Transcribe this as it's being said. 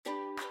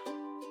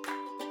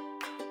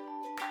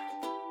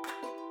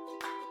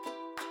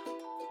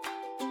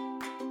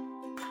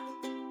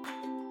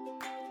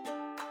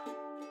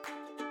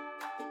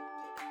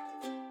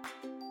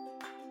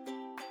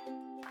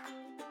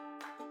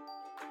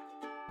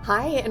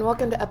Hi, and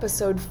welcome to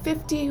episode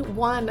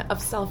 51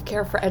 of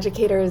Self-Care for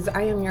Educators.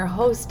 I am your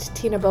host,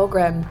 Tina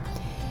Bogren.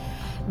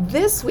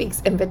 This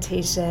week's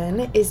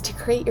invitation is to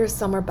create your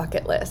summer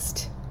bucket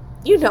list.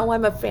 You know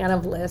I'm a fan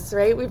of lists,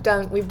 right? We've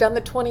done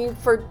the 20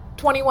 for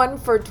 21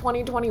 for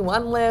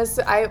 2021 list.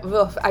 I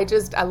love to-do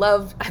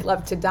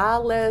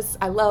lists.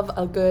 I love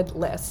a good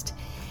list.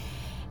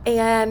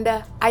 And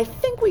I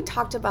think we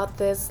talked about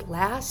this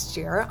last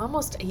year,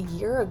 almost a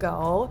year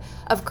ago,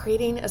 of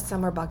creating a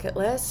summer bucket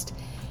list.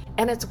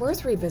 And it's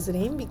worth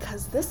revisiting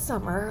because this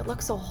summer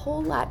looks a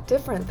whole lot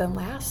different than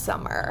last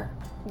summer.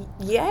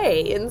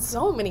 Yay, in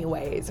so many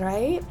ways,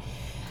 right?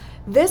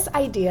 This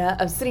idea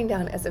of sitting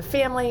down as a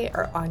family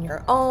or on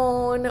your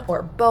own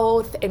or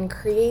both and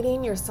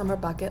creating your summer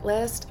bucket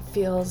list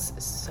feels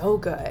so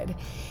good.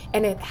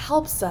 And it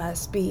helps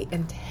us be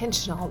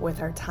intentional with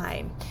our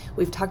time.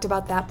 We've talked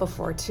about that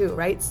before too,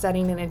 right?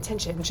 Setting an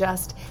intention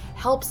just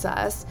helps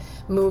us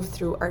move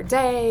through our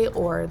day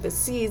or the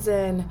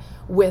season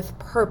with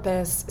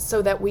purpose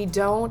so that we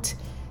don't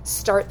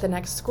start the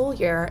next school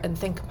year and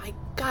think, my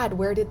God,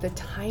 where did the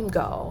time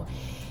go?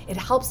 It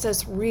helps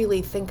us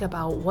really think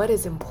about what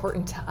is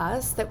important to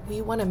us that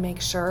we want to make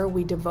sure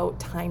we devote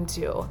time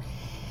to.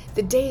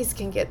 The days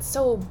can get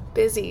so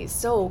busy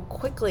so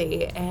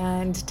quickly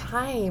and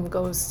time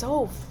goes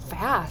so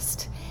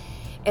fast.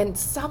 And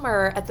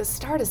summer, at the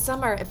start of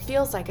summer, it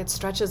feels like it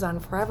stretches on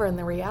forever, and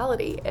the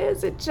reality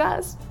is it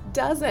just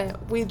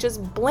doesn't. We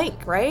just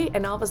blink, right?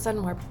 And all of a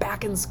sudden we're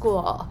back in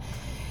school.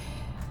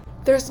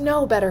 There's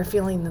no better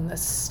feeling than the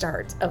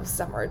start of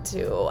summer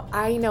too.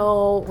 I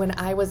know when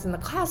I was in the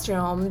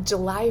classroom,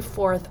 July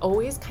 4th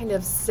always kind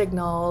of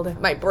signaled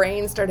my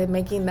brain started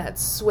making that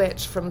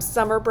switch from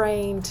summer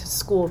brain to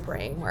school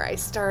brain, where I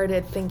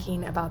started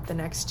thinking about the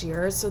next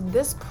year. So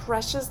this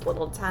precious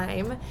little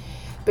time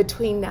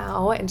between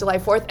now and July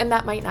 4th, and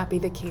that might not be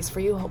the case for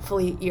you.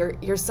 Hopefully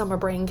your summer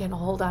brain can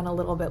hold on a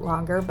little bit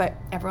longer, but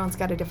everyone's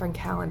got a different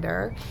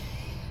calendar.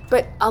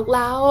 But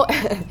allow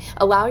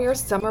your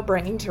summer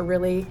brain to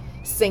really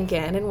sink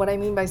in. And what I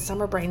mean by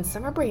summer brain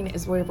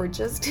is where we're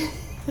just,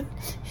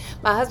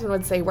 my husband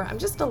would say, where I'm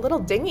just a little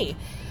dingy,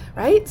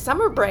 right?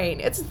 Summer brain,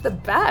 it's the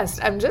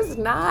best. I'm just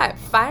not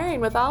firing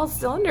with all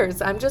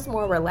cylinders. I'm just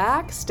more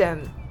relaxed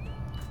and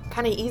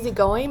kind of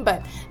easygoing,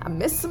 but I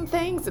missed some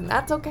things and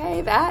that's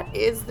okay. That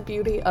is the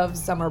beauty of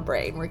summer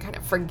brain. We kind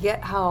of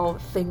forget how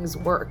things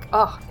work.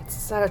 Oh, it's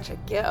such a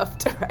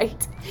gift,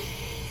 right?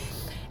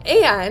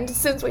 And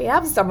since we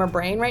have summer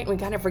brain, right, and we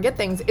kind of forget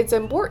things, it's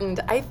important,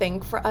 I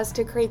think, for us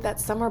to create that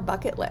summer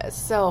bucket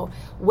list. So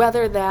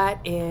whether that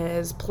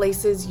is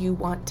places you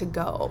want to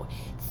go,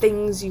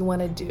 things you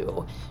want to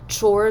do,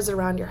 chores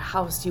around your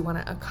house you want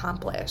to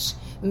accomplish,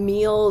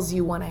 meals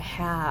you want to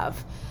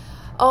have.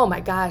 Oh my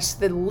gosh,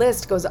 the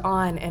list goes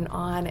on and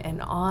on and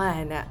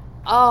on.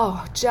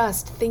 Oh,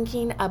 just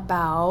thinking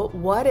about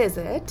what is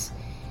it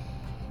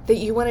that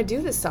you want to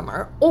do this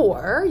summer,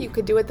 or you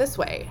could do it this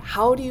way.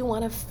 How do you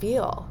want to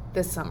feel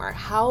this summer?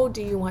 How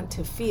do you want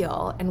to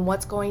feel, and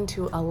what's going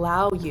to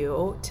allow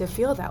you to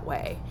feel that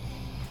way?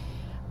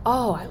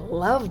 Oh, I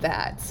love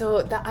that.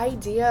 So the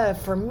idea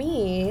for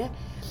me,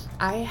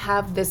 I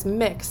have this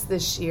mix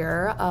this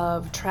year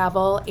of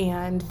travel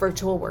and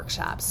virtual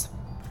workshops.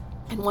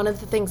 And one of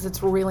the things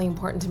that's really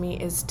important to me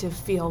is to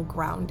feel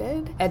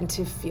grounded and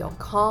to feel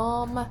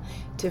calm,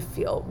 to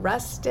feel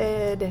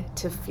rested,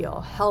 to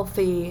feel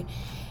healthy.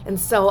 And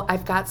so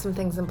I've got some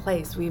things in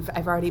place.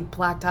 I've already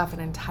blocked off an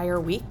entire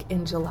week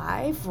in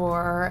July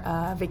for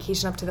a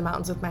vacation up to the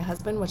mountains with my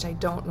husband, which I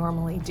don't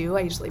normally do.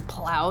 I usually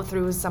plow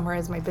through summer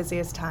as my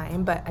busiest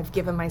time, but I've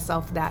given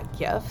myself that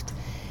gift.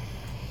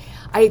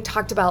 I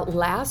talked about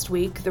last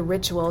week the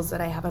rituals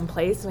that I have in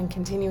place, and I'm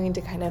continuing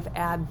to kind of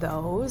add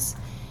those.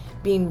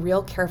 Being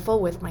real careful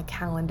with my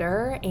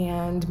calendar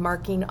and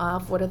marking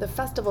off what are the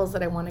festivals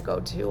that I want to go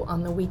to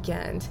on the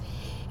weekend.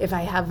 If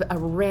I have a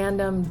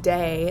random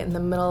day in the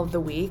middle of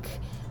the week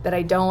that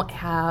I don't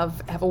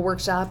have a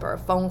workshop or a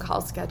phone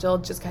call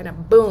scheduled, just kind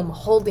of boom,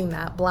 holding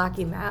that,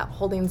 blocking that,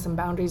 holding some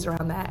boundaries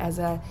around that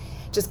as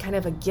just kind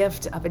of a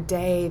gift of a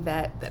day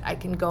that I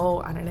can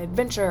go on an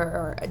adventure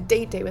or a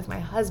date day with my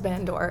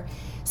husband or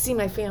see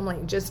my family,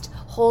 just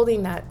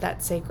holding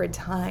that sacred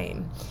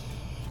time.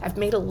 I've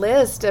made a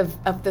list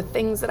of the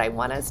things that I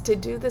want us to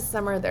do this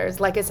summer. There's,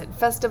 like I said,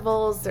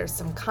 festivals, there's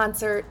some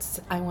concerts.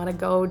 I want to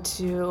go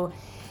to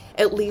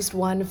at least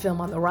one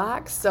Film on the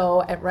Rocks.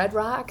 So at Red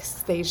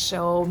Rocks, they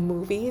show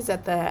movies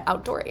at the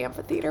outdoor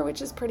amphitheater,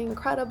 which is pretty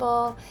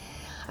incredible.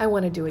 I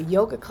want to do a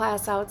yoga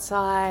class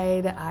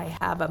outside. I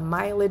have a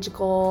mileage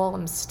goal.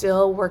 I'm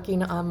still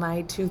working on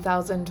my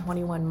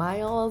 2,021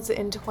 miles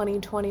in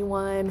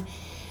 2021.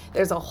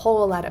 There's a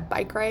whole lot of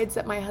bike rides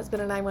that my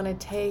husband and I want to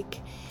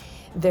take.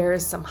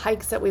 There's some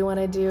hikes that we want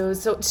to do.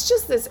 So it's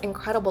just this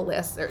incredible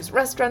list. There's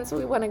restaurants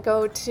we want to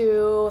go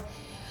to.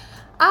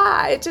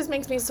 It just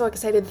makes me so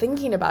excited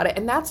thinking about it.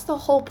 And that's the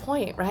whole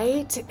point,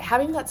 right?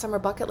 Having that summer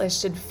bucket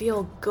list should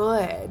feel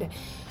good.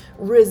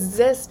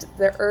 resist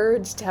the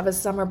urge to have a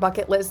summer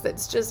bucket list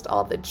that's just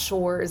all the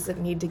chores that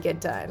need to get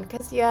done.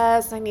 Because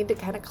yes, I need to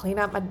kind of clean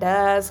out my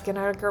desk and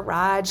our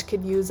garage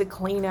could use a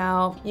clean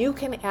out. You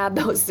can add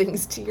those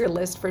things to your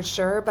list for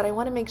sure, but I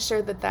want to make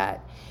sure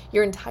that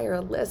your entire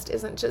list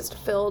isn't just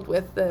filled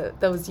with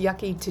those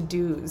yucky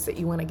to-dos that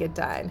you want to get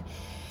done.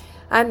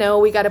 I know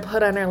we got to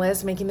put on our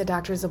list making the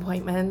doctor's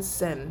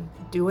appointments and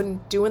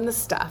doing the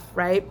stuff,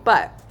 right?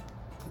 But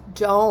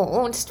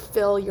don't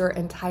fill your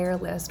entire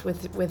list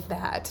with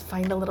that.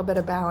 Find a little bit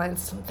of balance,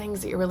 some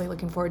things that you're really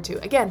looking forward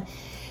to. Again,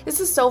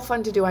 this is so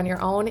fun to do on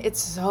your own. It's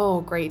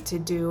so great to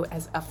do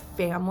as a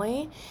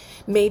family.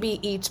 Maybe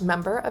each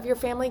member of your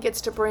family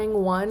gets to bring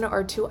 1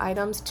 or 2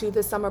 items to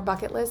the summer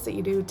bucket list that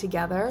you do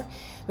together.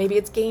 Maybe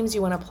it's games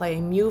you want to play,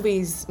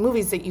 movies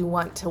that you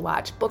want to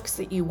watch, books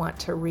that you want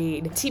to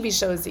read, TV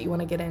shows that you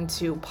want to get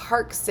into,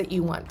 parks that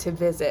you want to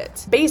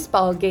visit,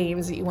 baseball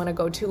games that you want to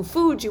go to,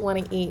 food you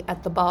want to eat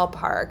at the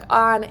ballpark,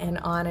 on and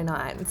on and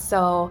on.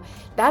 So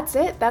that's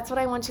it. That's what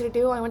I want you to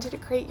do. I want you to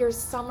create your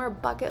summer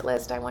bucket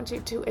list. I want you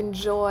to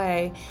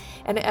enjoy.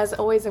 And as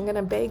always, I'm going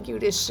to beg you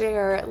to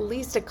share at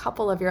least a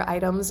couple of your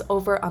items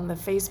over on the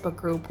Facebook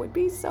group. Would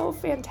be so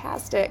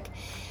fantastic.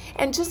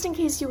 And just in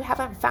case you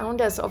haven't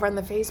found us over on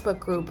the Facebook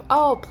group,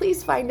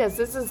 please find us.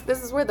 This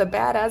is where the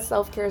Badass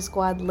Self-Care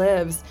Squad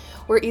lives.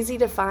 We're easy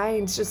to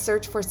find. Just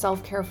search for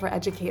Self-Care for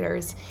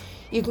Educators.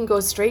 You can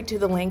go straight to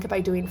the link by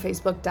doing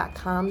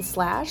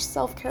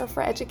facebook.com/selfcare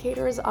for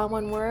educators, all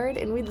one word,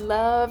 and we'd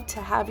love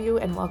to have you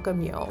and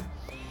welcome you.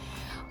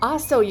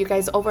 Also, you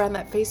guys over on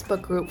that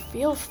Facebook group,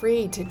 feel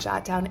free to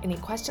jot down any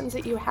questions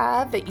that you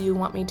have that you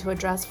want me to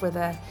address for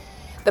the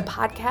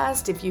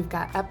podcast. If you've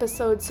got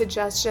episode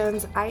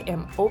suggestions, I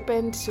am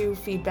open to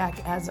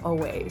feedback as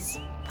always.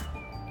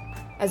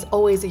 As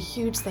always, a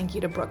huge thank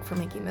you to Brooke for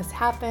making this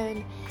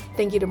happen.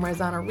 Thank you to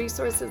Marzano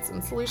Resources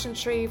and Solution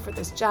Tree for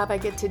this job I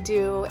get to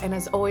do. And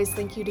as always,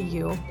 thank you to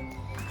you,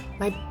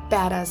 my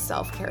Badass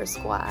Self-Care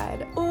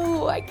Squad.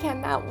 Oh, I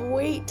cannot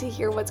wait to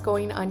hear what's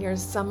going on your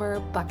summer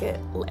bucket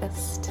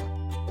list.